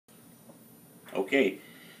Okay,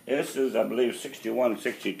 this is, I believe, 61,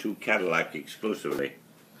 62 Cadillac exclusively.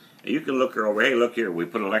 You can look her over. Hey, look here. We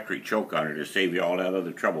put electric choke on her to save you all that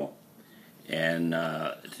other trouble. And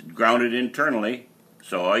it's grounded internally.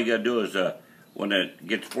 So all you got to do is, when it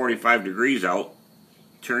gets 45 degrees out,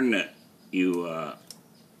 turn that,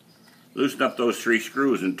 loosen up those 3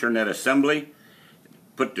 screws and turn that assembly.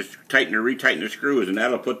 Put the retighten the screws, and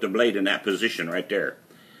that'll put the blade in that position right there.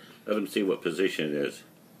 Let them see what position it is.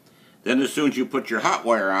 Then as soon as you put your hot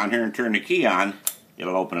wire on here and turn the key on,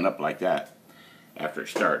 it'll open it up like that after it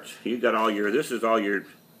starts. You got all your, this is all your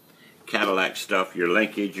Cadillac stuff, your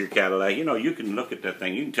linkage, your Cadillac. You know, you can look at that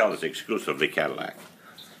thing, you can tell it's exclusively Cadillac.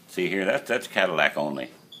 See here, that's Cadillac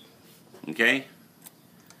only. Okay?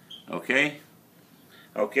 Okay?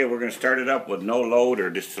 Okay, we're going to start it up with no load, or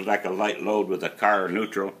just like a light load with a car or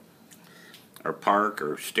neutral or park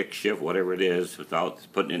or stick shift, whatever it is, without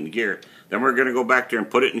putting it in gear. Then we're going to go back there and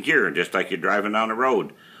put it in gear, just like you're driving down the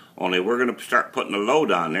road. Only we're going to start putting a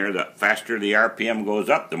load on there. The faster the RPM goes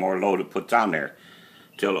up, the more load it puts on there,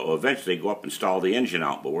 till it will eventually go up and stall the engine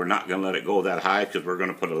out. But we're not going to let it go that high, because we're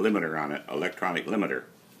going to put a limiter on it, electronic limiter.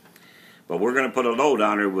 But we're going to put a load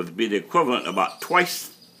on there would be the equivalent about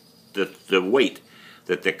twice the weight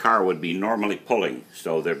that the car would be normally pulling.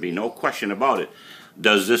 So there'd be no question about it.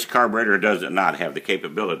 Does this carburetor or does it not have the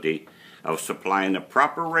capability of supplying the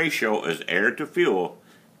proper ratio as air to fuel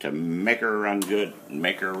to make her run good,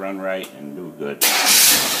 make her run right, and do good?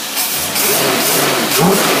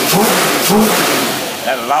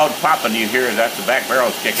 That loud popping you hear, that's the back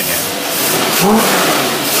barrels kicking in.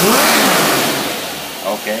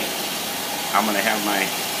 Okay, I'm going to have my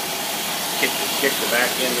kick the back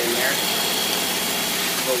end in there.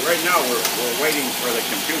 So right now we're waiting for the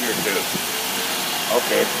computer to,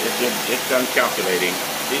 okay, it's done calculating.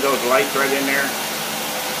 See those lights right in there?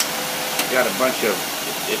 It's got a bunch of,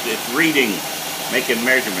 it's reading, making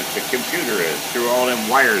measurements. The computer is, through all them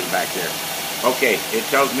wires back there. Okay, it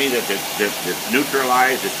tells me that it's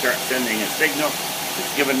neutralized, it starts sending a signal.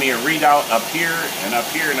 It's giving me a readout up here, and up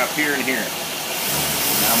here, and up here, and here.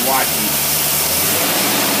 And I'm watching.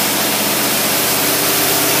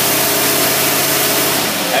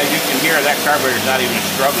 As you can hear, that carburetor's not even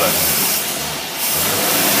struggling.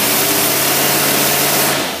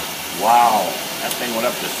 Wow, that thing went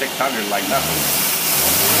up to 600 like nothing.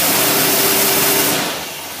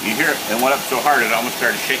 You hear it, it went up so hard it almost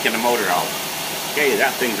started shaking the motor out. Okay,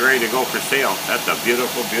 that thing's ready to go for sale. That's a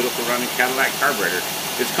beautiful, beautiful running Cadillac carburetor.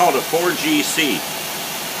 It's called a 4GC.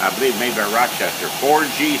 I believe made by Rochester.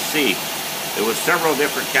 4GC. There was several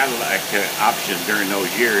different Cadillac options during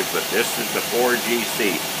those years, but this is the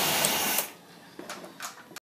 4GC.